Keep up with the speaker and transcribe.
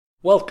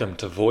Welcome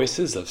to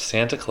Voices of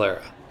Santa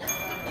Clara.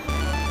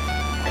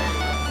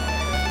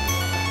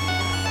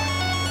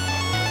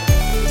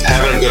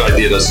 Having a good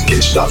idea doesn't get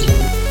you stuff.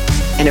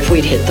 And if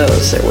we'd hit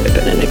those, there would have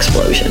been an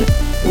explosion.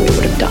 We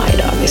would have died,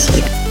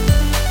 obviously.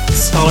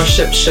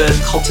 Scholarship should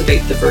cultivate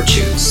the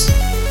virtues.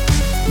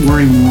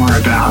 Worry more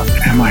about,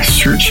 am I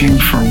searching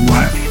for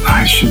what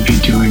I should be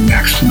doing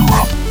next in the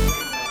world?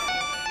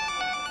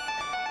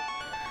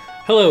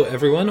 Hello,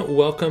 everyone.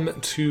 Welcome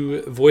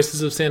to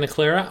Voices of Santa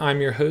Clara. I'm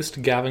your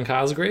host, Gavin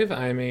Cosgrave.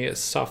 I'm a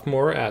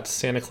sophomore at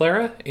Santa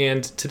Clara,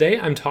 and today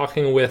I'm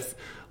talking with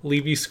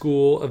Levy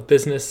School of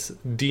Business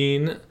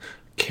Dean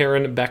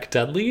Karen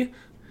Beck-Dudley.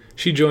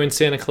 She joined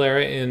Santa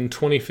Clara in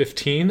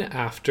 2015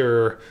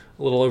 after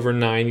a little over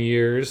 9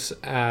 years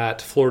at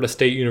Florida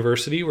State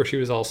University, where she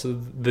was also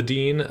the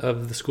dean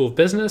of the School of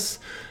Business.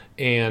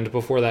 And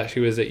before that, she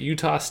was at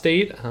Utah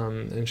State,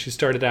 and she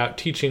started out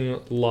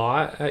teaching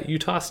law at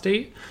Utah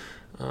State.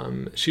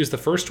 She was the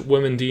first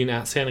woman dean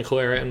at Santa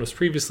Clara and was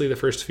previously the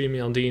first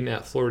female dean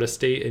at Florida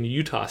State and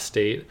Utah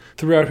State.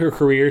 Throughout her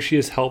career, she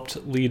has helped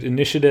lead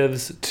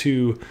initiatives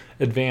to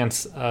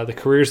advance the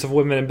careers of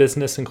women in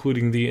business,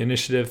 including the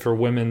Initiative for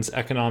Women's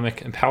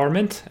Economic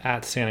Empowerment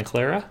at Santa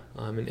Clara.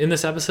 And in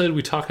this episode,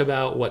 we talk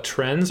about what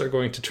trends are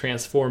going to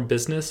transform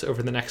business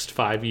over the next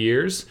 5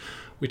 years.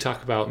 We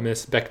talk about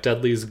Ms.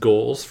 Beck-Dudley's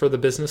goals for the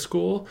business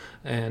school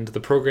and the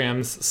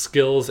program's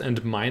skills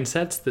and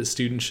mindsets that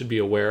students should be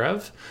aware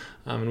of.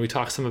 And we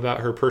talk some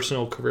about her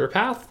personal career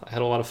path. I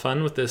had a lot of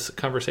fun with this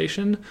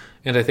conversation,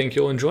 and I think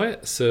you'll enjoy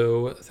it.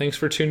 So thanks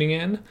for tuning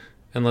in,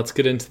 and let's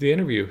get into the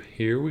interview.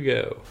 Here we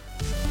go.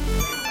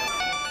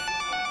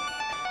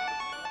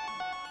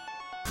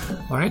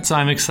 All right, so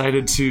I'm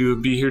excited to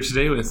be here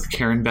today with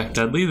Karen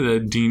Beck-Dudley, the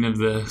Dean of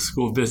the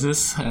School of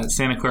Business at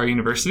Santa Clara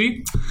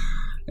University.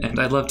 And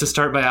I'd love to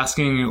start by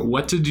asking,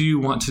 what did you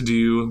want to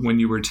do when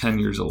you were 10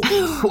 years old?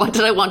 What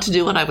did I want to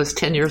do when I was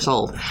 10 years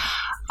old?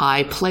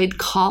 I played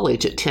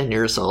college at 10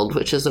 years old,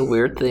 which is a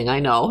weird thing, I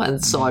know.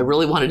 And so I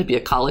really wanted to be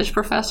a college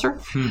professor,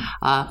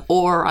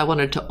 or I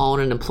wanted to own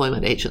an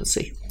employment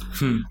agency.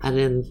 And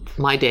in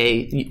my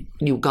day,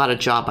 you got a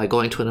job by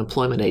going to an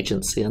employment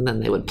agency, and then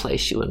they would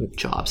place you in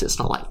jobs. It's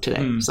not like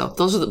today. So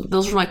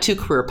those were my two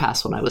career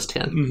paths when I was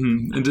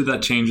 10. And did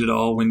that change at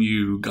all when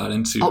you got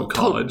into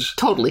college?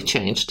 Totally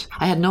changed.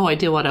 I had no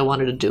idea what I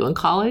wanted to do in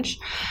college,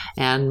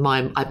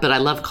 but I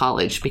love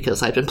college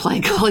because I've been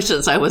playing college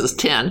since I was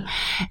 10.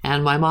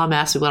 And my mom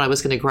asked me what I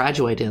was going to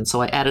graduate in, so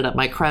I added up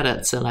my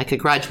credits, and I could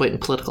graduate in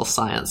political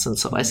science. And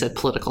so I said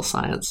political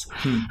science.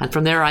 And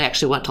from there, I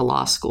actually went to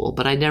law school,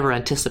 but I never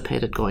anticipated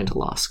going to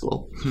law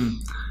school.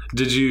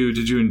 Did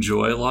you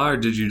enjoy law, or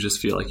did you just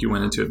feel like you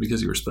went into it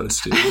because you were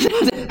supposed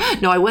to?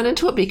 No, I went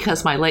into it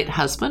because my late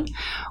husband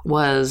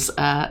was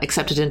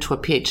accepted into a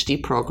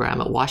PhD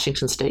program at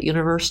Washington State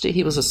University.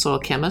 He was a soil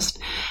chemist,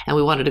 and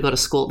we wanted to go to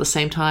school at the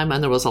same time,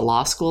 and there was a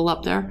law school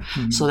up there.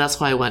 So that's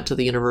why I went to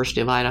the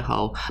University of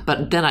Idaho.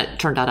 But then it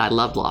turned out I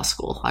loved law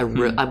school.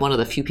 I'm one of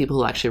the few people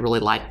who actually really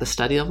liked the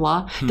study of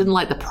law. Didn't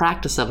like the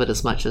practice of it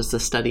as much as the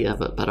study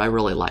of it, but I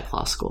really liked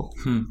law school.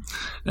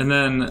 And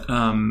then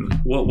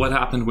what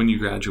happened when you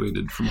graduated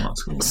from law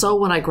school? So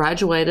when I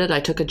graduated, I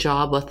took a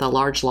job with a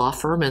large law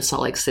firm in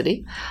Salt Lake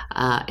City.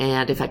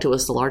 And in fact, it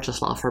was the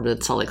largest law firm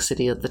in Salt Lake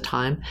City at the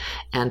time,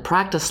 and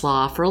practiced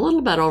law for a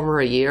little bit over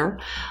a year.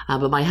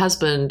 But my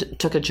husband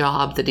took a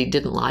job that he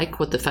didn't like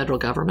with the federal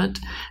government,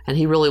 and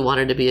he really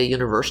wanted to be a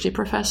university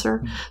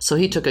professor. So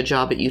he took a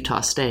job at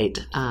Utah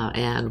State,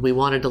 and we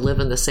wanted to live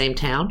in the same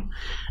town.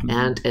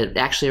 And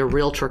actually a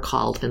realtor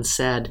called and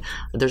said,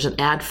 there's an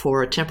ad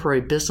for a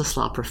temporary business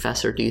law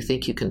professor. Do you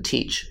think you can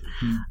teach?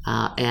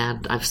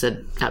 And I've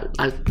said,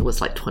 I was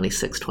like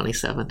 26,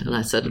 27, and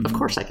I said, of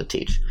course I could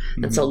teach.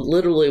 And so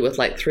literally with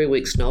like 3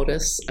 weeks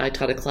notice, I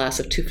taught a class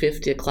of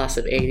 250, a class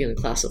of 80, and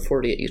a class of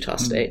 40 at Utah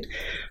State,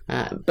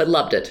 but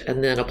loved it,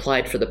 and then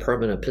applied for the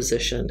permanent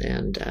position,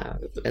 and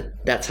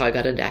that's how I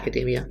got into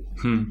academia.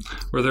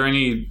 Were there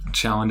any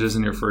challenges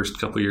in your first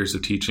couple of years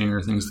of teaching,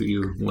 or things that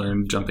you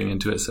learned jumping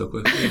into it so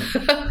quickly?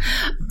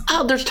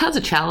 There's tons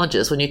of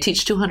challenges. When you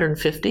teach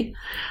 250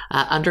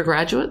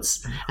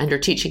 undergraduates and you're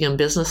teaching them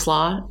business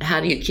law, how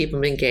do you keep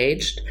them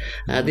engaged?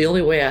 The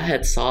only way I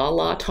had saw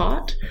law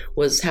taught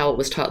was how it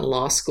was taught in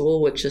law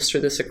school, which is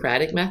through the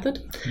Socratic method.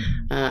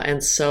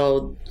 And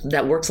so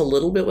that works a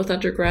little bit with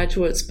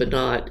undergraduates, but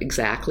not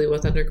exactly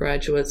with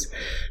undergraduates.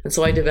 And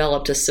so I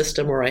developed a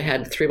system where I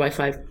had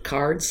 3x5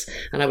 cards,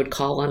 and I would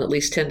call on at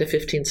least 10 to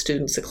 15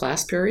 students a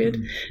class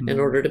period in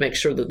order to make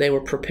sure that they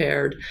were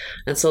prepared.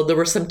 And so there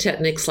were some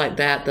techniques like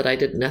that I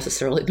didn't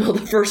necessarily know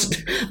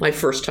my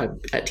first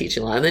time at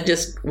teaching law, and then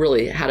just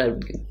really how to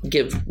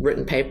give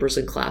written papers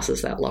in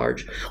classes that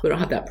large. We don't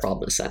have that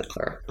problem at Santa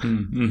Clara.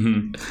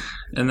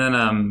 And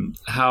then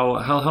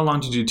how long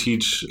did you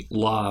teach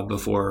law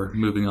before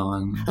moving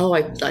on? Oh,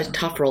 I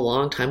taught for a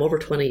long time, over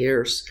 20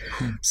 years.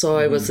 So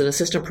I was an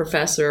assistant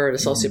professor, an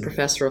associate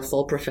professor, a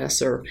full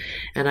professor,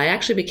 and I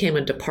actually became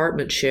a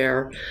department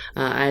chair.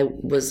 I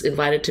was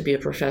invited to be a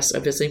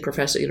visiting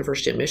professor at the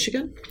University of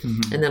Michigan,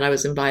 and then I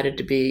was invited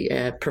to be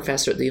a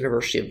professor at the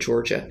University of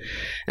Georgia.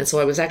 And so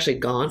I was actually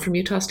gone from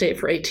Utah State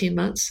for 18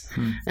 months.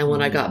 And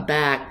when I got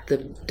back, the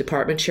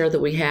department chair that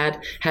we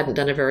hadn't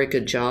done a very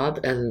good job,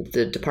 and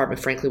the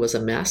department frankly was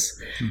a mess,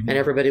 and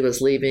everybody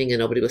was leaving and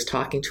nobody was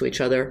talking to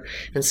each other.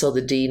 And so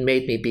the dean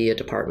made me be a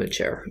department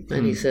chair.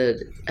 And he said,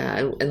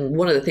 and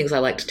one of the things I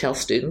like to tell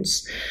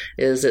students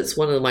is it's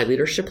one of my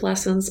leadership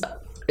lessons.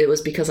 It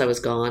was because I was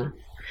gone.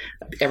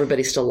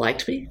 Everybody still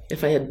liked me.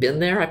 If I had been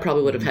there, I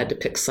probably would have had to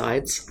pick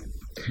sides.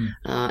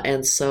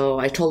 And so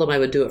I told him I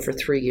would do it for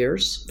 3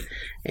 years.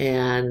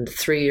 And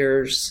 3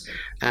 years,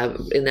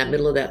 in that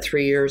middle of that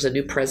 3 years, a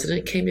new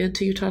president came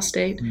into Utah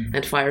State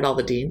and fired all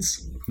the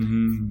deans.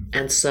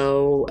 And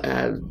so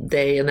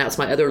and that's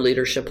my other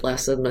leadership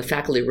lesson. The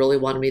faculty really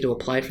wanted me to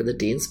apply for the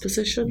dean's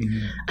position.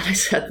 And I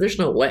said, there's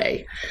no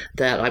way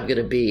that I'm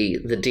going to be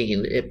the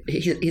dean.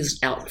 He's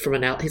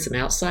an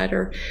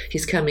outsider.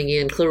 He's coming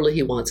in. Clearly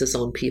he wants his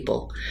own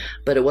people,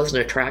 but it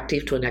wasn't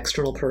attractive to an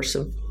external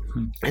person.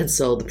 And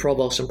so the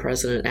provost and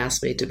president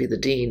asked me to be the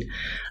dean.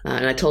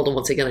 And I told him,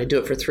 once again, I'd do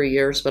it for 3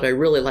 years, but I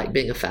really liked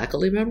being a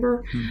faculty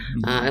member.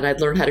 And I'd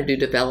learned how to do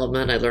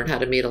development. I learned how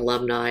to meet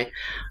alumni.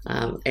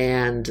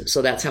 And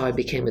so that's how I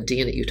became a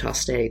dean at Utah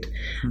State.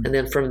 And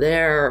then from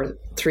there,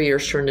 3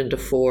 years turned into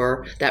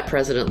 4. That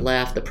president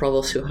left. The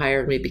provost who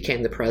hired me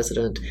became the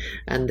president.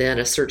 And then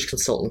a search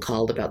consultant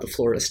called about the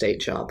Florida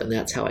State job. And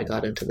that's how I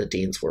got into the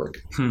dean's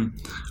work.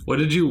 What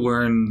did you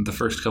learn the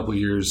first couple of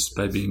years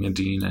by being a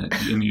dean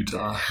in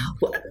Utah?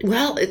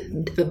 Well,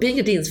 being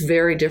a dean is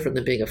very different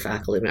than being a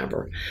faculty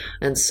member.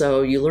 And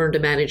so you learn to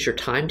manage your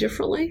time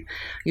differently.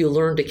 You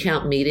learn to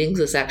count meetings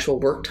as actual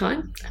work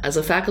time. As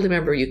a faculty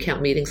member, you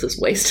count meetings as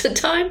wasted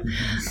time.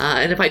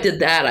 And if I did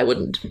that, I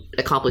wouldn't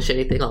accomplish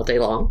anything all day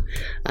long.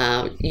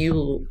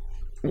 The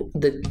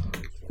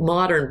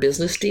modern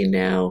business dean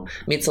now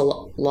meets a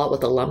lot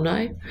with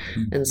alumni.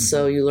 And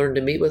so you learn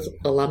to meet with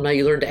alumni.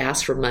 You learn to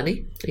ask for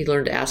money. You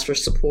learn to ask for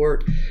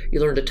support. You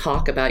learn to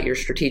talk about your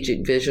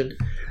strategic vision.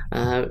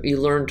 You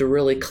learn to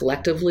really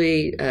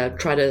collectively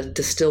try to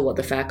distill what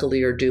the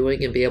faculty are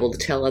doing and be able to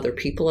tell other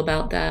people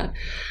about that.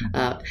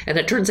 And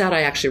it turns out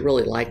I actually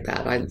really like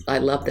that. I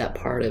love that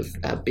part of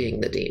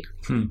being the dean.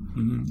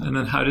 And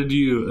then how did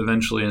you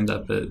eventually end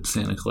up at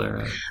Santa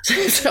Clara?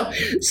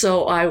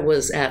 So I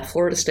was at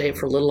Florida State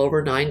for a little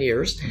over 9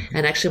 years,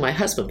 and actually my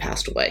husband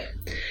passed away.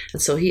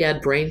 And so he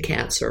had brain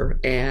cancer,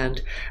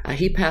 and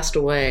he passed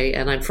away,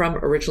 and I'm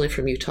originally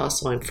from Utah,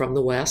 so I'm from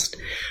the West.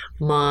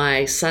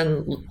 My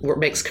son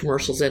makes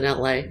commercials in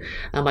LA.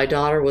 My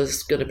daughter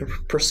was going to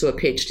pursue a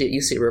PhD at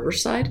UC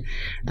Riverside,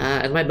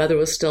 and my mother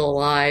was still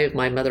alive.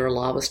 My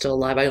mother-in-law was still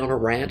alive. I own a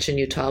ranch in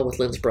Utah with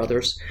Lynn's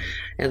brothers.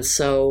 And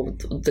so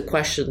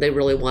they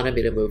really wanted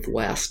me to move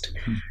west.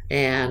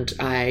 And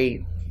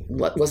I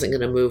wasn't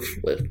going to move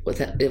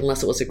with it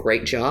unless it was a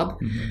great job.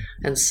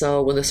 And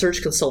so when the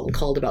search consultant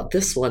called about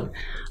this one,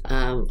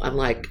 I'm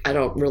like, I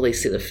don't really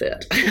see the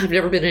fit. I've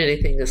never been in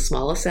anything as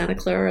small as Santa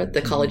Clara.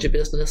 The College of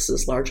Business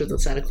is larger than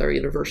Santa Clara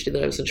University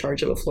that I was in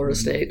charge of at Florida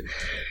State.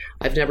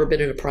 I've never been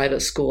in a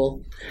private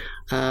school.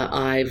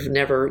 I've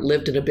never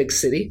lived in a big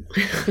city.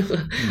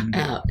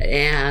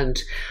 And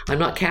I'm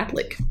not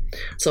Catholic.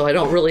 So I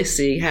don't really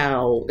see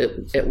how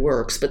it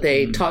works. But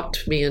they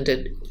talked me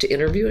into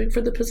interviewing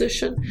for the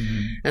position.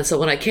 And so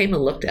when I came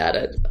and looked at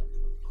it,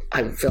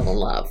 I fell in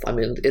love. I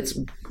mean, it's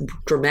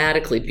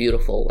dramatically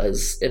beautiful,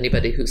 as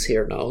anybody who's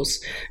here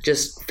knows,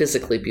 just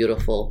physically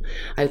beautiful.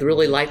 I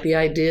really like the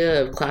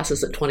idea of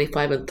classes at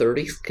 25 and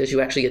 30 because you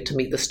actually get to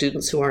meet the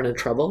students who aren't in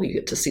trouble. You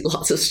get to see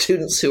lots of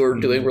students who are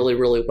doing really,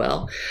 really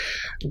well.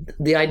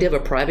 The idea of a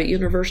private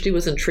university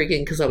was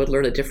intriguing because I would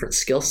learn a different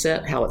skill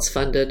set, how it's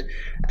funded,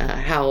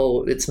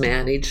 how it's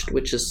managed,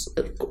 which is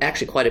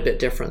actually quite a bit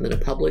different than a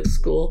public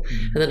school.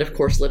 And then, of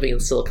course, living in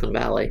Silicon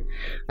Valley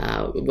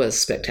was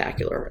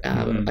spectacular.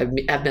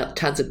 I've met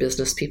tons of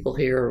business people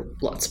here,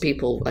 lots of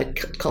people. I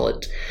call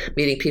it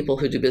meeting people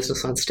who do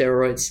business on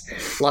steroids.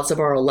 Lots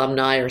of our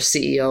alumni are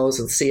CEOs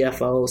and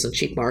CFOs and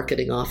chief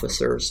marketing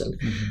officers. And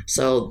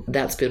so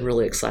that's been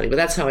really exciting. But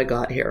that's how I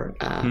got here.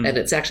 And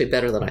it's actually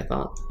better than I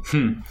thought.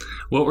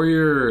 What were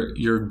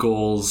your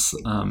goals?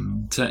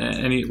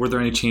 Were there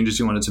any changes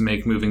you wanted to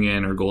make moving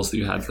in, or goals that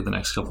you had for the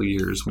next couple of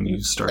years when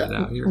you started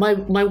out here? My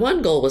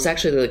one goal was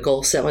actually the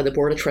goal set by the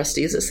Board of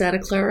Trustees at Santa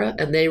Clara,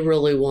 and they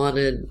really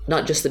wanted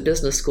not just the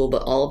business school,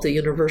 but all of the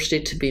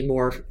university to be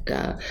more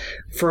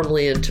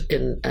firmly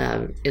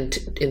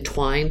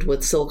entwined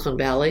with Silicon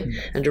Valley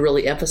and to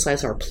really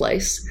emphasize our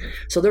place.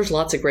 So there's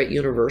lots of great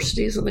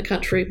universities in the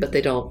country, but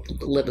they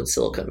don't live in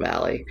Silicon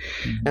Valley.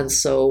 And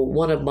so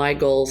one of my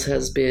goals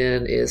has been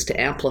mission is to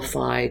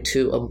amplify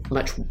to a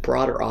much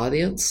broader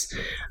audience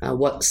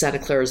what Santa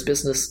Clara's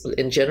business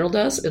in general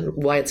does and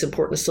why it's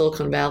important to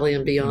Silicon Valley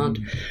and beyond.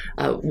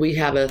 We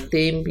have a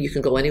theme, you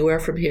can go anywhere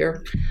from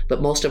here,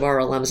 but most of our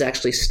alums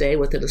actually stay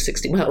within a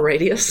 60-mile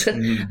radius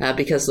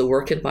because the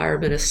work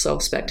environment is so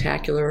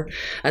spectacular.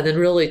 And then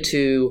really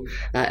to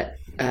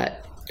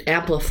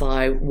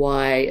amplify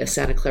why a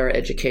Santa Clara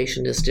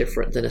education is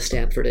different than a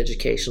Stanford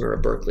education or a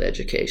Berkeley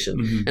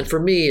education. And for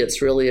me,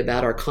 it's really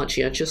about our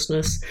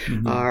conscientiousness,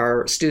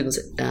 our students'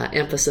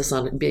 emphasis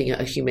on being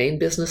a humane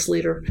business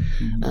leader,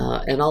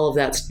 and all of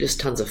that's just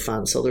tons of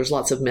fun. So there's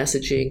lots of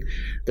messaging,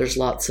 there's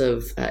lots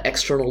of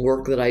external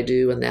work that I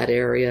do in that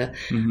area,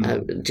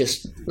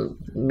 just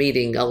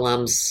meeting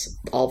alums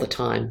all the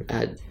time,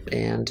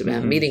 and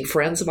meeting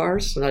friends of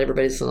ours. Not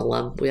everybody's an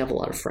alum. We have a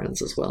lot of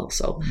friends as well.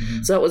 So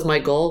that was my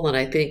goal, and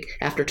I think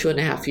after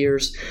 2.5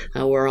 years,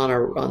 we're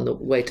on the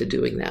way to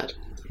doing that.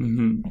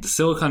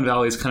 Silicon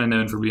Valley is kind of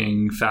known for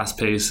being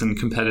fast-paced and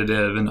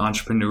competitive and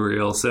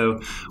entrepreneurial. So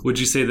would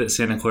you say that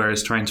Santa Clara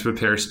is trying to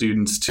prepare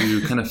students to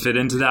kind of fit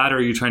into that, or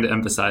are you trying to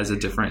emphasize a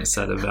different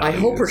set of values? I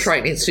hope we're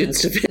trying to get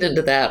students to fit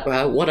into that.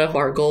 One of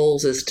our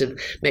goals is to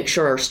make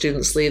sure our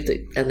students leave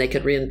and they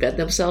can reinvent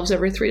themselves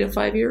every 3 to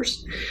 5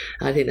 years.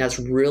 I think that's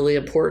really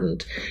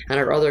important. And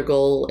our other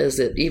goal is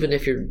that even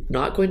if you're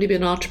not going to be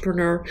an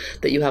entrepreneur,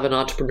 that you have an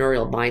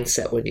entrepreneurial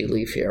mindset when you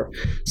leave here,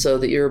 so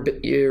that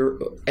you're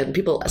and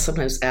people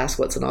sometimes ask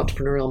what's an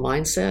entrepreneurial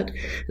mindset,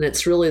 and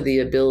it's really the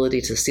ability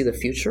to see the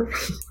future,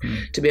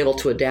 to be able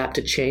to adapt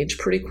to change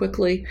pretty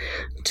quickly,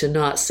 to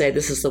not say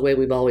this is the way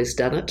we've always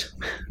done it,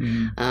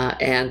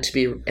 and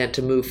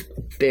to move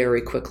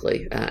very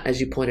quickly. As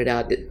you pointed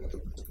out,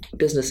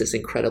 business is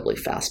incredibly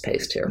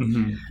fast-paced here,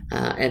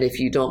 and if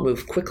you don't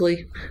move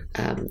quickly,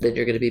 then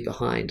you're going to be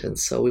behind. And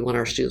so we want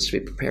our students to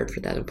be prepared for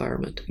that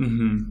environment.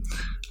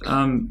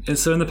 And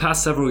so in the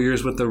past several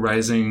years, with the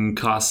rising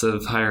costs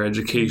of higher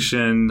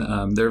education,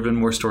 there have been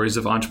more stories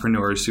of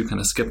entrepreneurs who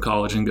kind of skip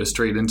college and go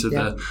straight into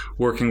the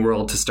working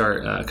world to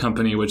start a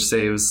company, which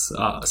saves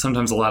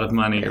sometimes a lot of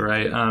money,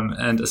 right?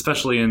 And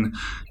especially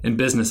in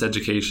business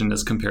education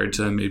as compared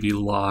to maybe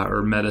law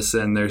or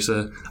medicine, there's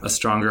a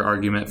stronger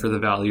argument for the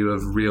value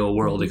of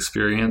real-world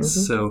experience.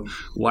 So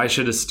why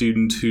should a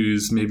student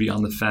who's maybe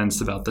on the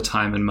fence about the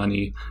time and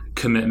money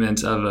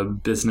commitment of a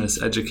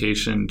business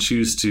education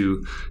choose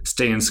to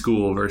stay in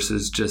school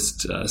versus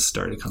just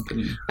start a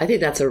company? I think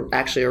that's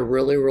actually a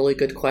really, really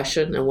good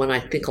question, and one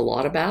I think a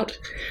lot about,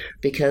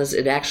 because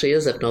it actually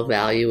is of no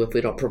value if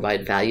we don't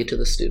provide value to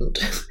the student,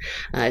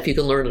 if you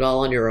can learn it all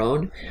on your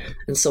own.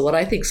 And so what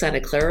I think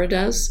Santa Clara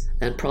does,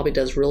 and probably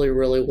does really,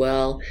 really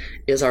well,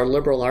 is our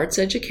liberal arts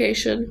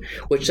education,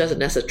 which doesn't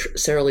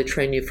necessarily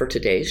train you for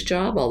today's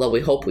job, although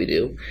we hope we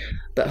do,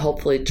 but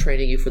hopefully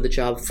training you for the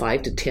job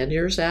 5 to 10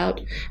 years out.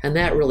 And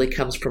that really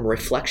comes from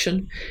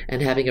reflection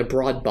and having a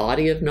broad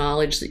body of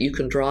knowledge that you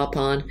can draw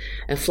upon,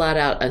 and flat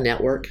out a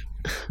network.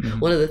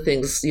 One of the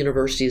things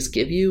universities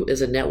give you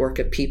is a network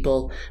of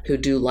people who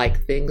do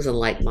like things and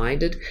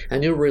like-minded,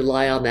 and you'll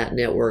rely on that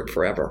network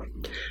forever.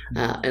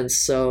 And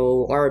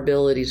so our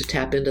ability to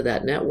tap into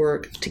that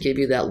network, to give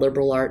you that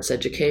liberal arts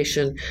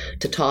education,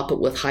 to top it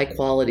with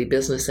high-quality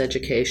business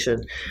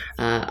education,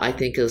 I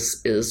think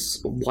is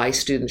why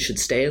students should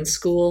stay in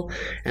school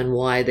and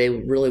why they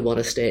really want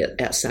to stay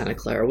at Santa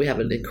Clara. We have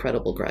an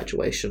incredible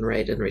graduation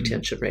rate and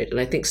retention rate, and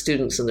I think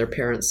students and their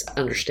parents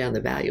understand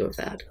the value of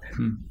that.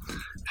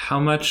 How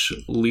much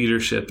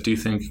leadership do you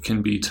think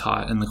can be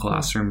taught in the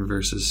classroom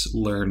versus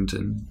learned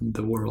in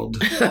the world?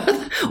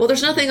 Well,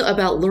 there's nothing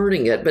about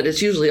learning it, but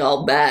it's usually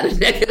all bad and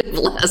negative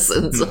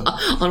lessons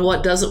on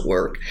what doesn't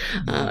work.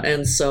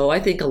 And so I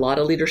think a lot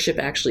of leadership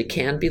actually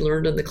can be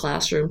learned in the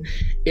classroom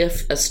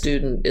if a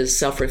student is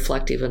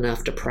self-reflective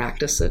enough to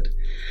practice it.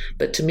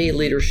 But to me,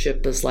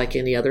 leadership is like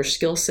any other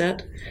skill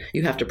set.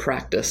 You have to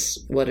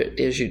practice what it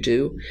is you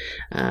do.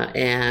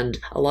 And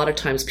a lot of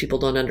times people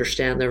don't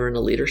understand they're in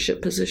a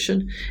leadership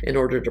position in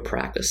order to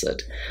practice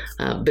it.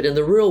 But in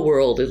the real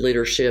world, in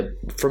leadership,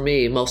 for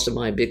me, most of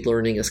my big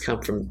learning has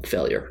come from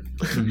failure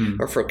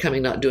or for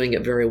not doing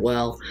it very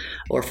well,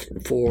 or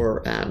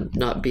for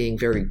not being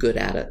very good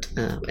at it.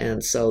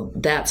 And so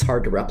that's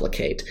hard to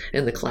replicate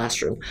in the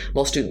classroom.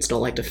 Most students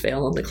don't like to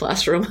fail in the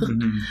classroom.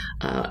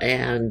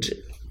 And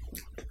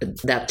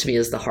that to me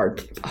is the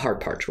hard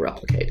part to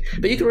replicate.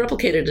 But you can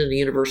replicate it in a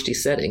university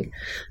setting,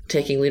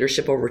 taking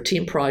leadership over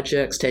team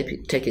projects,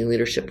 taking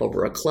leadership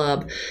over a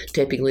club,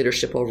 taking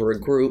leadership over a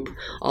group.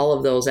 All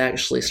of those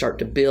actually start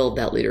to build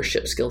that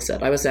leadership skill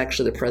set. I was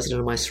actually the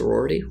president of my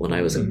sorority when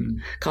I was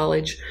in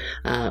college,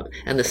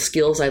 and the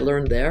skills I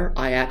learned there,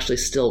 I actually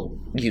still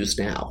use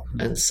now.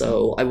 And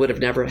so I would have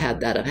never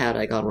had that had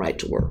I gone right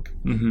to work.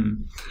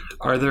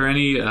 Are there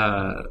any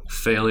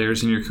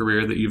failures in your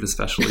career that you've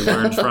especially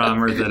learned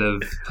from or that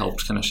have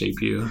helped kind of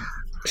shape you?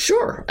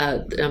 Sure.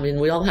 I mean,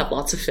 we all have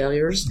lots of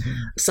failures.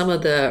 Some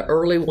of the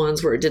early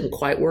ones where it didn't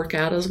quite work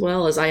out as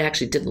well as I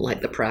actually didn't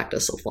like the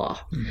practice of law.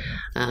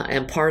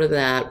 And part of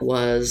that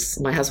was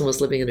my husband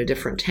was living in a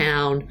different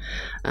town.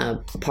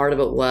 Part of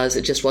it was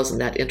it just wasn't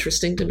that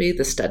interesting to me.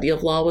 The study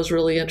of law was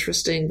really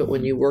interesting, but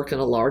when you work in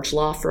a large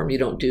law firm, you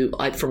don't do,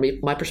 from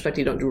my perspective,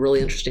 you don't do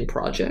really interesting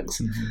projects.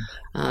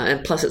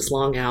 And plus it's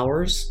long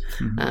hours,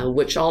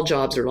 which all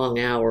jobs are long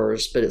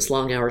hours, but it's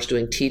long hours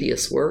doing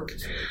tedious work.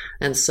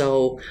 And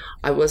so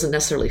I wasn't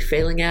necessarily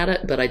failing at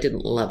it, but I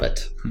didn't love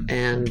it.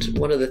 And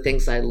one of the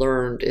things I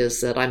learned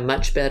is that I'm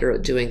much better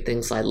at doing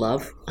things I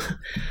love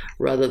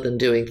rather than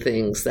doing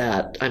things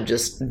that I'm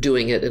just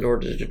doing it in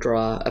order to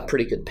draw a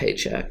pretty good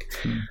paycheck.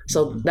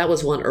 So that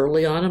was one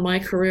early on in my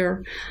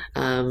career.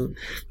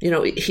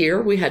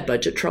 Here we had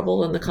budget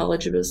trouble in the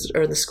College of Business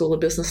or the School of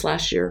Business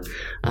last year.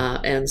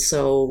 And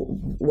so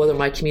whether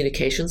my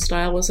communication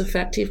style was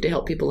effective to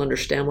help people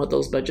understand what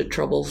those budget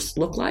troubles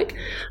look like,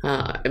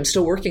 I'm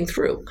still working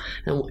through.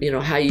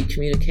 And how you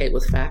communicate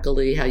with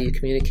faculty, how you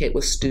communicate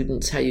with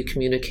students, how you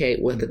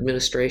communicate with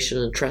administration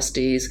and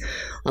trustees,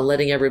 on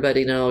letting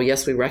everybody know,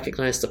 yes, we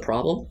recognize the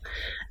problem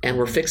and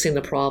we're fixing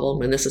the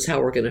problem and this is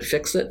how we're going to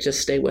fix it. Just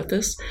stay with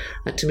us.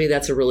 To me,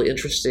 that's a really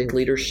interesting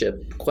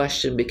leadership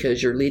question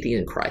because you're leading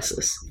in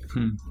crisis.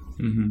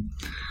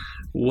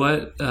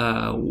 What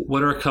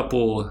are a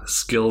couple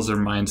skills or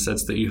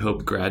mindsets that you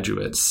hope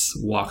graduates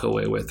walk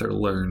away with or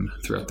learn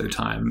throughout their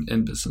time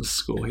in business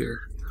school here?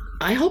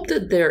 I hope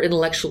that they're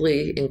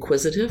intellectually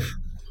inquisitive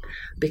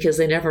because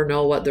they never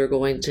know what they're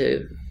going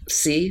to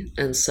see.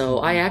 And so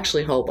I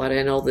actually hope, and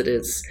I know that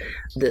it's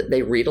that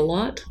they read a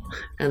lot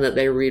and that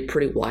they read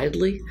pretty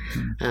widely.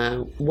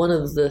 One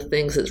of the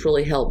things that's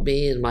really helped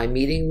me in my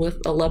meeting with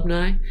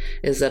alumni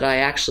is that I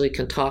actually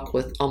can talk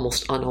with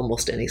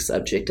almost any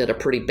subject at a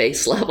pretty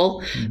base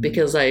level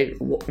because I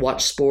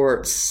watch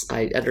sports,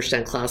 I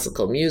understand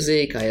classical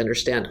music, I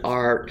understand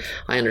art,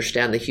 I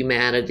understand the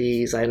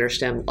humanities, I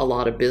understand a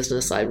lot of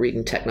business, I read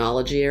in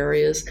technology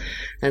areas.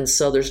 And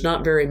so there's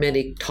not very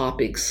many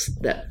topics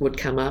that would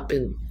come up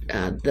in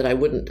that I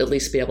wouldn't at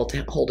least be able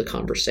to hold a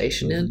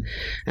conversation in.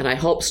 And I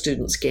hope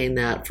students gain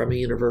that from a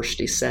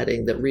university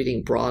setting, that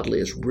reading broadly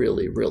is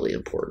really, really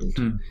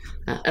important,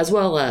 as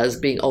well as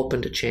being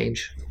open to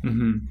change.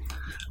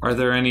 Are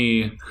there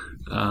any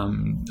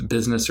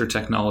business or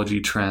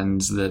technology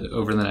trends that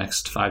over the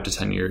next 5 to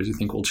 10 years you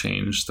think will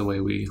change the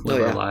way we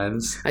live our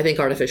lives? I think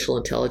artificial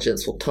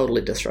intelligence will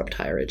totally disrupt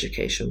higher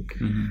education.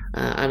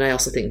 And I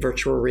also think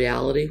virtual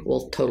reality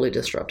will totally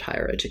disrupt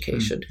higher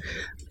education.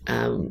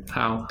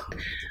 How?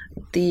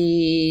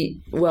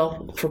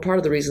 For part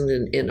of the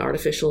reason in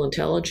artificial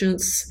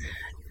intelligence,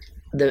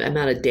 the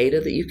amount of data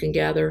that you can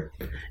gather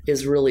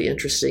is really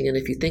interesting. And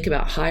if you think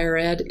about higher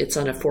ed, it's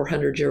on a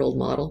 400-year-old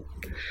model.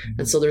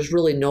 And so there's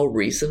really no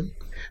reason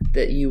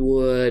that you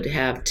would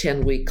have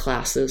 10-week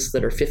classes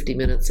that are 50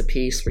 minutes a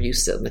piece where you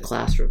sit in the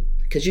classroom,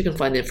 because you can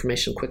find the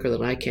information quicker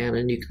than I can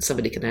and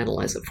somebody can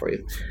analyze it for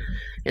you.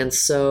 And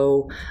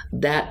so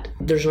that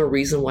there's no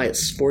reason why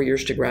it's 4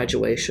 years to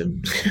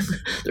graduation.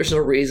 There's no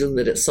reason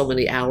that it's so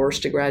many hours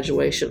to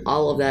graduation.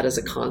 All of that is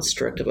a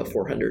construct of a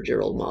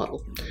 400-year-old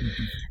model.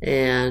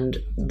 And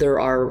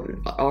there are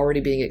already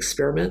being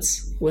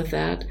experiments with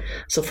that.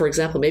 So for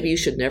example, maybe you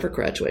should never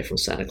graduate from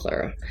Santa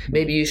Clara.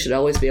 Maybe you should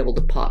always be able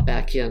to pop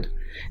back in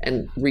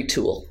and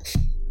retool.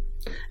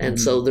 And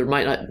so there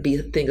might not be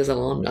things as an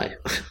alumni.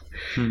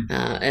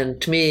 And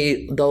to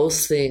me,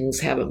 those things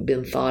haven't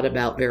been thought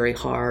about very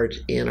hard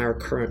in our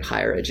current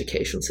higher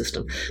education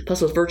system.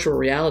 Plus, with virtual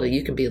reality,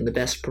 you can be in the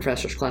best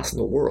professor's class in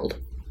the world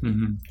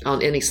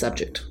on any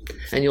subject,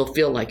 and you'll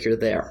feel like you're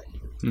there.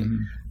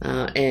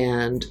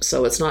 And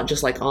so it's not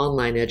just like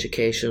online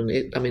education.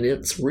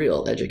 It's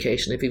real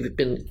education. If you've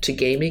been to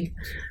gaming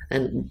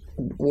and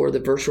or the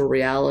virtual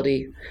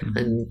reality,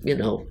 and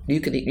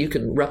you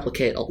can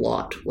replicate a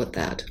lot with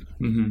that.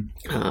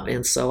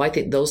 And so I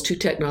think those two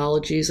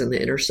technologies and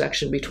the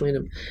intersection between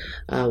them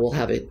will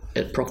have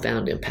a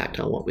profound impact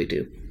on what we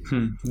do.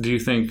 Do you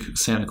think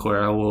Santa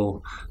Clara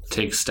will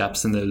take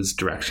steps in those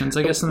directions,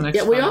 I guess, in the next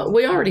 5 years? Yeah,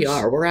 we already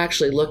are. We're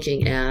actually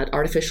looking at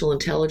artificial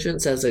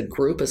intelligence as a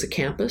group, as a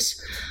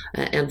campus,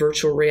 and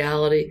virtual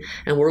reality.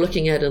 And we're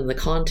looking at it in the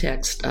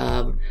context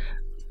of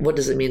what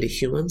does it mean to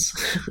humans?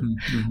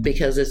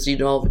 Because it's,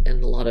 and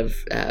a lot of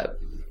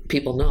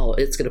people know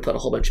it's going to put a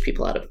whole bunch of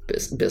people out of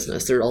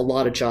business. There are a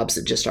lot of jobs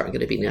that just aren't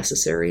going to be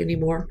necessary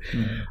anymore.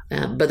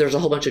 But there's a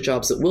whole bunch of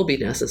jobs that will be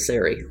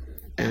necessary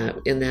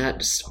in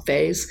that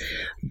phase.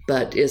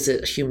 But is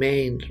it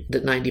humane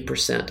that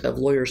 90% of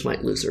lawyers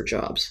might lose their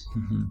jobs?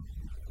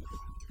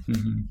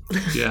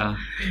 Yeah.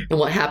 And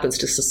what happens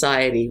to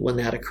society when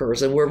that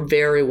occurs? And we're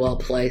very well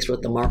placed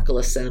with the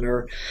Markkula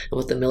Center and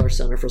with the Miller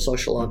Center for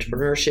Social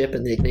Entrepreneurship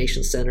and the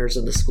Ignatian Centers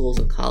and the schools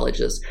and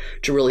colleges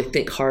to really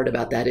think hard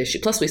about that issue.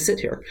 Plus, we sit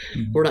here.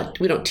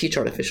 We don't teach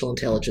artificial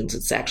intelligence.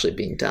 It's actually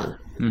being done.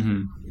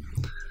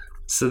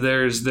 So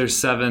there's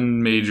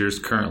 7 majors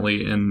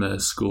currently in the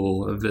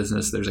School of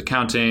Business. There's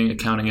accounting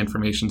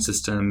information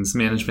systems,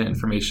 management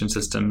information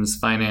systems,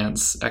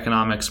 finance,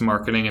 economics,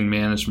 marketing, and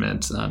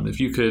management. If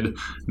you could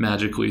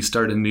magically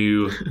start a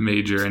new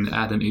major and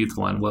add an 8th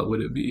one, what would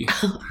it be?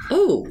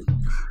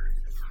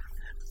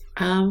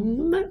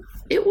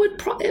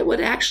 It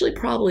would actually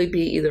probably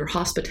be either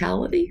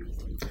hospitality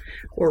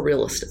or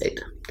real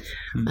estate.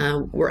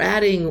 We're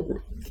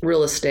adding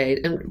real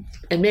estate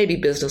and maybe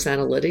business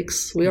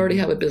analytics. We already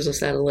have a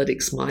business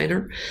analytics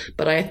minor,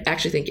 but I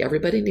actually think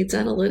everybody needs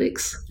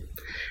analytics.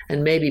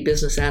 And maybe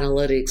business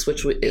analytics,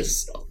 which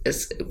is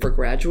for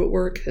graduate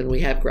work, and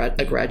we have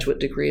a graduate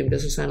degree in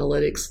business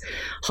analytics.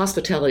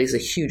 Hospitality is a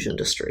huge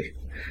industry,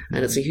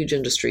 and it's a huge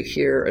industry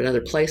here and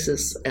other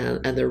places,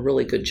 and there are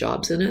really good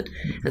jobs in it.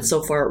 And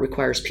so far, it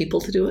requires people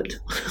to do it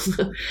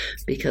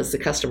because the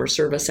customer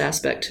service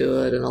aspect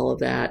to it and all of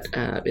that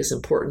is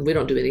important. We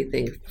don't do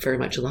anything very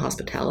much in the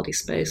hospitality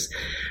space.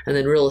 And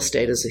then real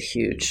estate is a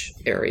huge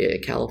area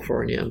in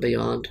California and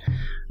beyond.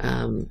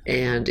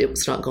 And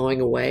it's not going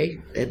away,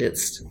 and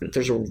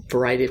there's a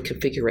variety of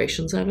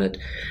configurations of it,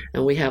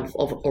 and we have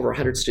over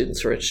 100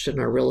 students who are interested in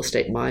our real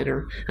estate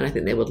minor, and I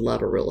think they would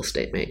love a real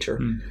estate major.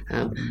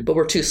 But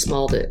we're too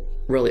small to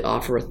really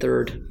offer a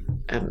third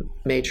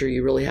major.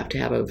 You really have to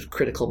have a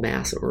critical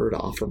mass in order to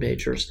offer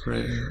majors.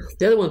 Right.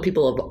 The other one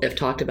people have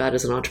talked about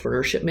is an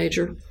entrepreneurship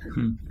major.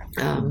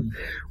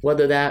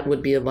 Whether that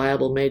would be a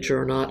viable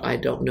major or not, I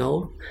don't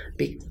know.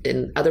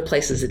 In other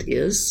places it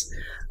is.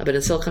 But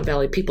in Silicon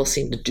Valley, people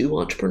seem to do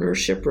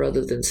entrepreneurship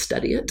rather than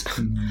study it.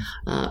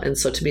 And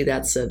so to me,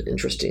 that's an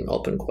interesting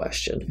open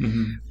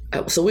question.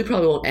 So we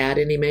probably won't add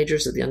any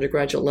majors at the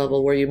undergraduate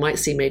level, where you might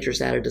see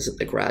majors added is at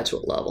the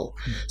graduate level.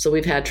 So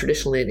we've had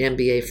traditionally an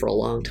MBA for a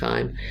long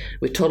time.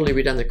 We've totally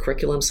redone the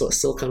curriculum, so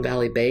it's Silicon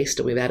Valley based,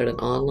 and we've added an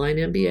online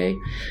MBA.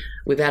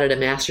 We've added a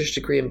master's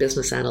degree in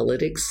business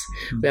analytics.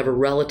 We have a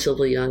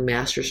relatively young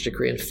master's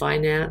degree in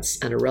finance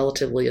and a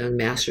relatively young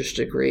master's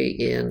degree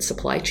in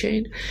supply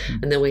chain.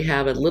 And then we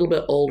have a little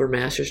bit older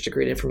master's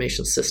degree in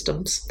information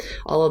systems.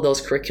 All of those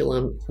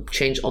curriculum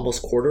change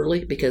almost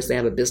quarterly because they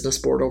have a business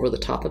board over the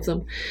top of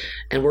them.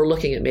 And we're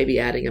looking at maybe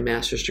adding a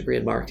master's degree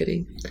in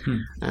marketing.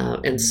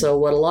 And so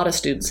what a lot of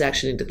students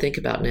actually need to think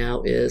about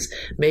now is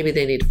maybe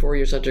they need 4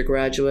 years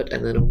undergraduate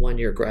and then a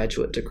 1-year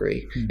graduate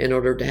degree in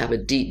order to have a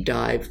deep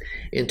dive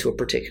into a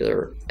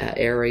particular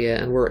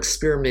area, and we're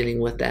experimenting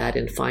with that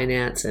in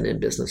finance and in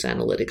business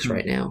analytics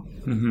right now.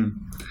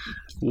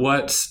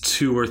 What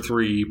 2 or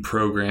 3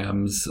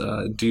 programs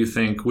do you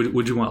think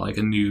would you want like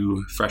a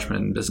new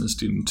freshman business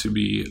student to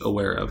be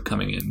aware of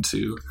coming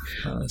into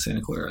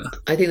Santa Clara?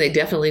 I think they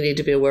definitely need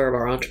to be aware of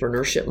our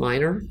entrepreneurship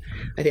minor.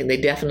 I think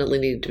they definitely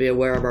need to be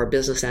aware of our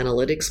business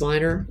analytics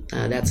minor.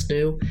 That's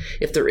new.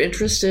 If they're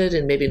interested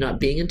in maybe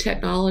not being in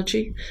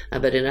technology,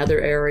 but in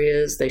other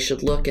areas, they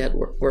should look at,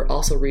 we're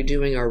also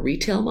redoing our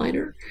retail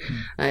minor.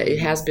 It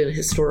has been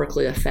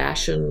historically a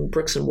fashion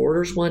bricks and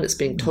mortars one. It's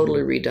being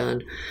totally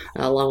redone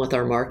along with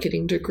our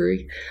marketing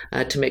degree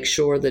to make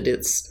sure that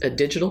it's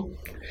digital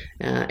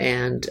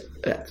and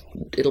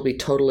it'll be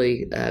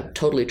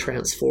totally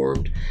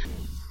transformed.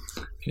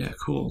 Yeah,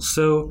 cool.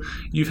 So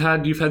you've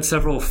had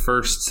several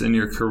firsts in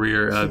your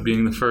career,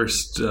 being the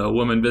first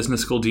woman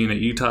business school dean at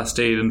Utah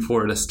State and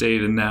Florida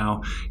State, and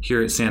now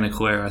here at Santa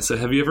Clara. So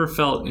have you ever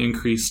felt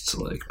increased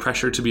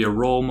pressure to be a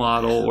role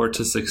model or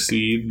to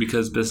succeed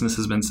because business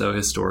has been so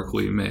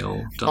historically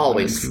male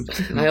dominated?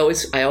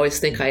 Always. I always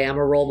think I am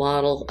a role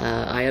model.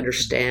 I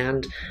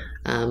understand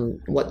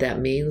what that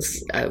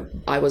means.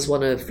 I was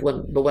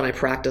when I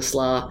practiced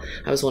law,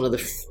 I was one of the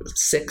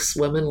 6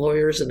 women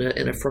lawyers in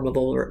a firm of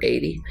over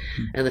 80,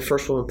 and the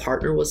first woman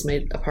partner was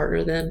made a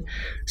partner then.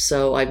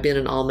 So I've been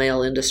in all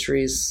male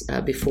industries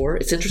before.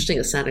 It's interesting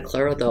at Santa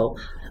Clara, though,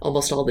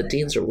 almost all the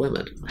deans are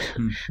women.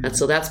 And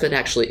so that's been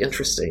actually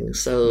interesting.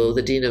 So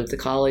the dean of the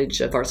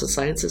College of Arts and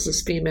Sciences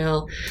is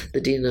female.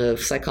 The dean of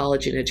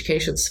Psychology and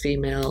Education is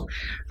female.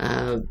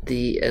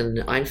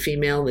 And I'm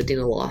female, and the dean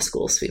of law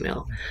school is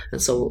female.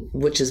 And so,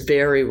 which is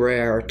very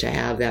rare to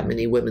have that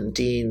many women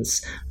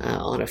deans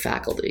on a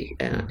faculty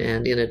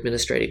and in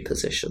administrative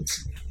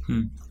positions.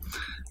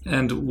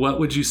 And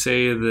what would you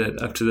say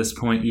that up to this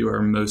point you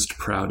are most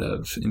proud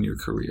of in your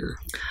career?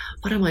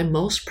 What am I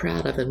most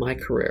proud of in my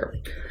career?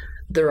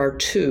 There are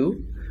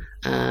 2,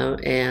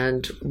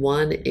 and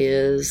one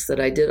is that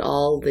I did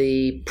all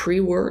the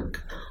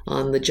pre-work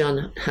on the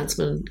John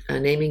Huntsman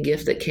naming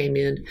gift that came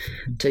in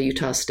to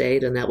Utah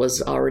State, and that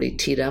was already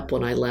teed up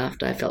when I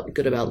left. I felt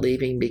good about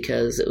leaving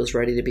because it was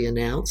ready to be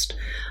announced.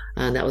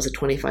 And that was a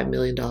 $25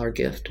 million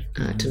gift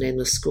to name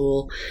the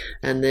school.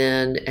 And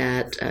then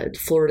at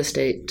Florida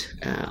State,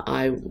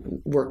 I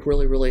worked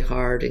really, really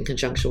hard in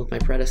conjunction with my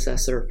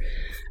predecessor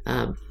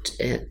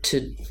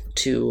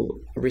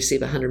to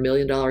receive a $100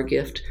 million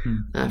gift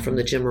from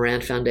the Jim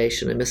Moran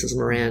Foundation and Mrs.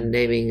 Moran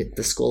naming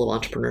the School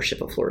of Entrepreneurship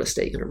at Florida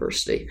State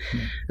University.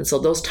 And so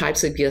those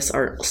types of gifts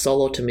aren't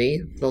solo to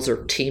me. Those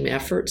are team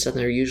efforts, and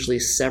there are usually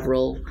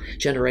several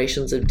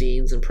generations of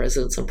deans and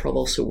presidents and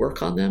provosts who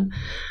work on them.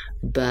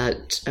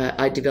 but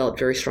I developed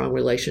very strong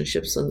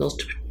relationships in those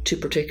two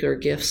particular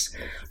gifts.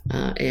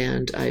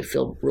 And I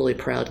feel really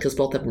proud because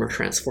both of them are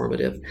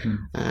transformative,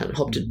 and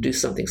hope to do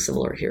something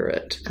similar here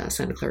at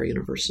Santa Clara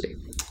University.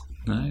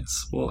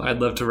 Nice. Well, I'd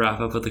love to wrap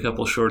up with a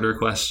couple shorter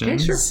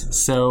questions. Okay, sure.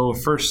 So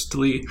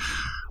firstly,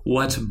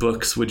 what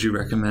books would you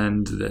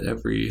recommend that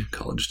every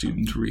college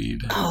student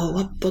read? Oh,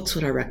 what books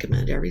would I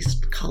recommend every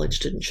college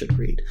student should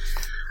read?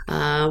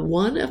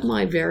 One of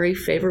my very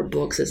favorite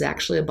books is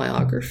actually a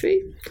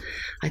biography.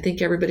 I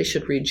think everybody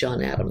should read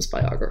John Adams'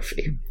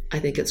 biography. I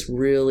think it's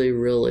really,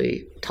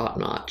 really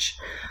top-notch.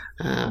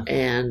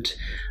 And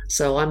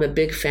so I'm a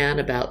big fan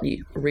about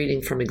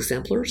reading from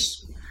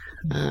exemplars.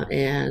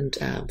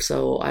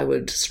 So I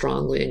would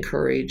strongly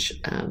encourage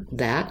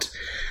that.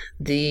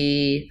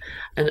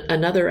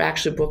 Another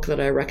actually book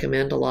that I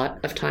recommend a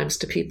lot of times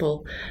to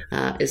people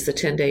is the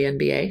 10-Day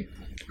MBA,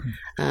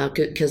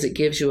 because it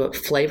gives you a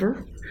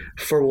flavor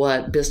for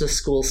what business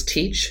schools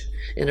teach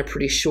in a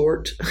pretty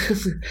short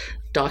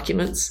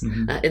documents.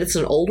 And it's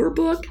an older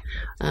book,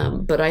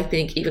 but I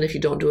think even if you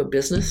don't do a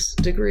business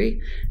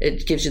degree,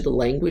 it gives you the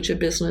language of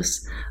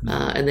business,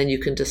 and then you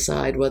can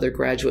decide whether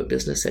graduate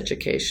business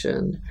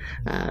education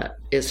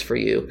is for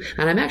you.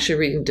 And I'm actually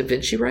reading Da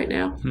Vinci right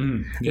now,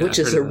 which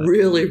is a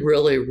really,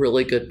 really,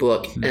 really good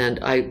book. And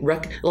a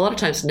lot of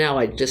times now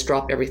I just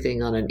drop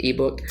everything on an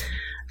ebook,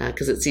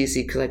 because it's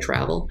easy because I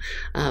travel.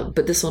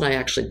 But this one I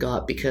actually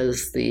got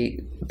because the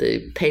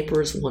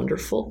paper is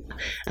wonderful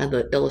and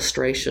the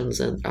illustrations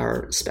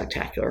are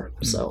spectacular.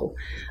 So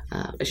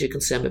as you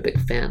can see, I'm a big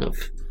fan of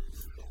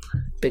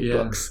big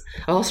books.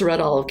 I also read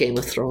all of Game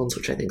of Thrones,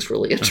 which I think is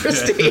really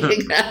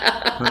interesting.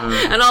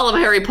 And all of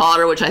Harry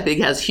Potter, which I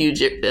think has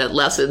huge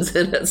lessons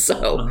in it.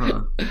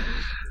 So,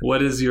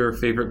 What is your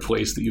favorite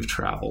place that you've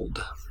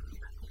traveled?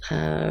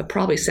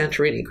 Probably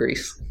Santorini,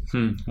 Greece.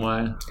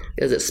 Why?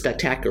 Because it's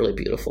spectacularly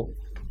beautiful.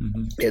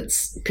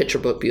 It's picture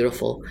book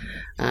beautiful.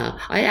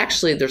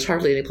 There's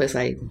hardly any place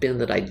I've been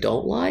that I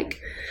don't like,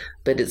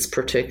 but it's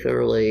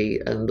particularly,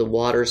 and the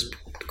water's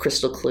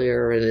crystal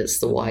clear and it's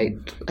the white.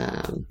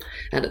 And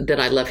then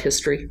I love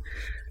history.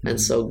 And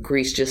so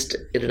Greece just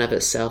in and of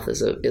itself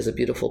is a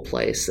beautiful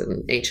place,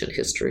 and ancient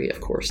history,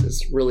 of course,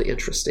 is really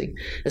interesting,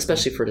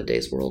 especially for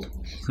today's world.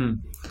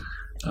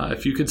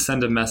 If you could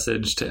send a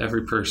message to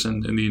every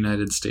person in the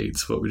United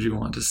States, what would you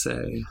want to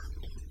say?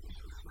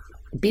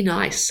 Be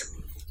nice.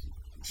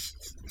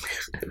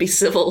 Be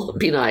civil.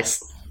 Be nice.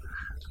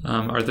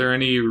 Are there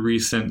any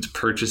recent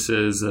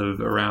purchases of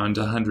around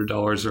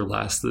 $100 or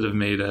less that have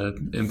made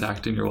an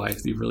impact in your life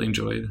that you've really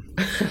enjoyed?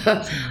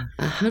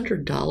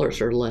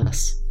 $100 or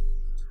less.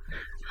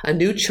 A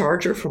new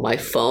charger for my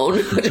phone,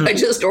 which I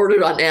just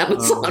ordered on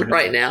Amazon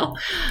right now.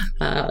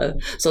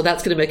 So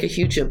that's going to make a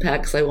huge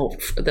impact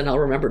because then I'll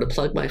remember to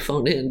plug my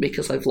phone in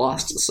because I've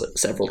lost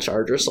several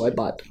chargers. So I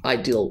bought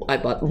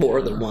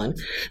more than one.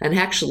 And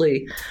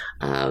actually,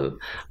 I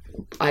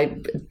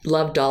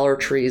love Dollar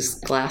Tree's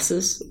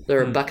glasses.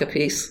 They're $1 a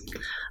piece.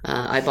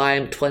 I buy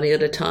them 20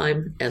 at a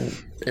time, and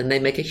they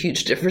make a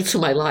huge difference in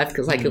my life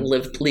because I can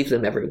leave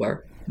them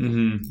everywhere.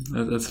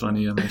 That's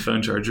funny. My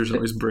phone chargers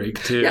always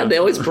break too. Yeah, they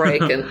always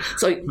break, and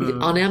so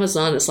on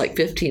Amazon it's like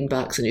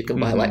 $15, and you can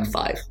buy like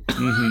 5.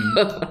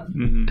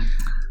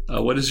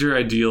 What does your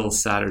ideal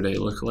Saturday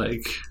look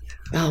like?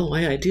 Oh,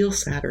 my ideal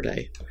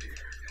Saturday.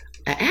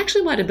 I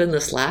actually might have been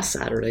this last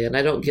Saturday, and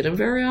I don't get them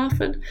very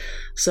often.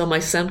 So my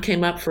son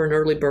came up for an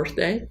early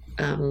birthday,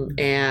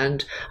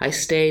 and I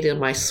stayed in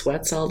my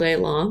sweats all day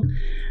long.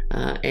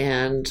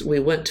 And we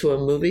went to a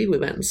movie. We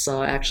went and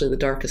saw actually The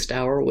Darkest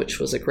Hour, which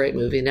was a great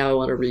movie. Now I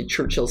want to read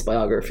Churchill's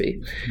biography.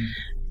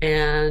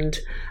 And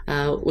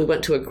we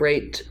went to a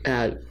great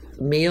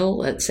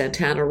meal at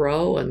Santana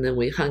Row, and then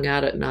we hung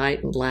out at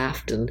night and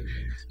laughed and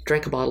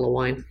drank a bottle of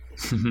wine.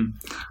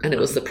 And it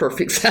was the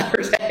perfect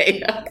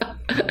Saturday.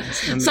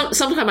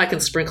 Sometime I can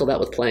sprinkle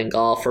that with playing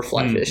golf or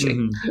fly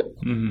fishing.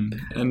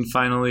 And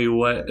finally,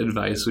 what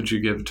advice would you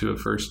give to a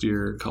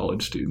first-year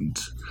college student?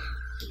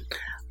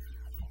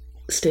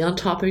 Stay on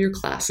top of your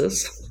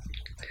classes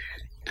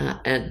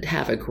and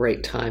have a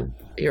great time.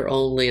 You're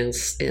only in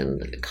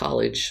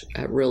college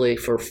really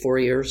for 4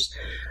 years.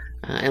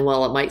 And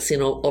while it might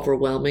seem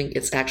overwhelming,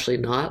 it's actually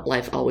not.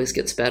 Life always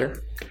gets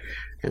better.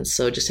 And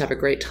so just have a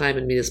great time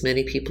and meet as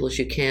many people as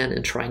you can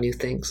and try new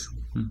things.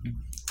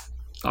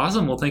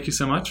 Awesome. Well, thank you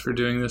so much for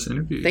doing this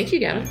interview. Thank you,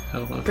 Gavin.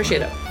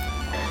 Appreciate it.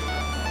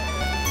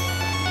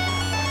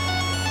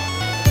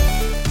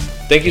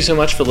 Thank you so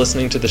much for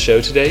listening to the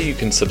show today. You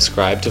can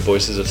subscribe to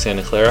Voices of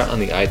Santa Clara on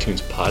the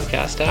iTunes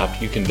podcast app.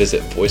 You can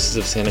visit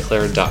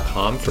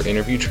voicesofsantaclara.com for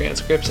interview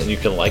transcripts, and you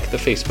can like the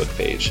Facebook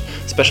page.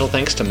 Special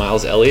thanks to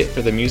Miles Elliott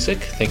for the music.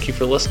 Thank you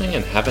for listening,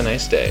 and have a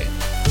nice day.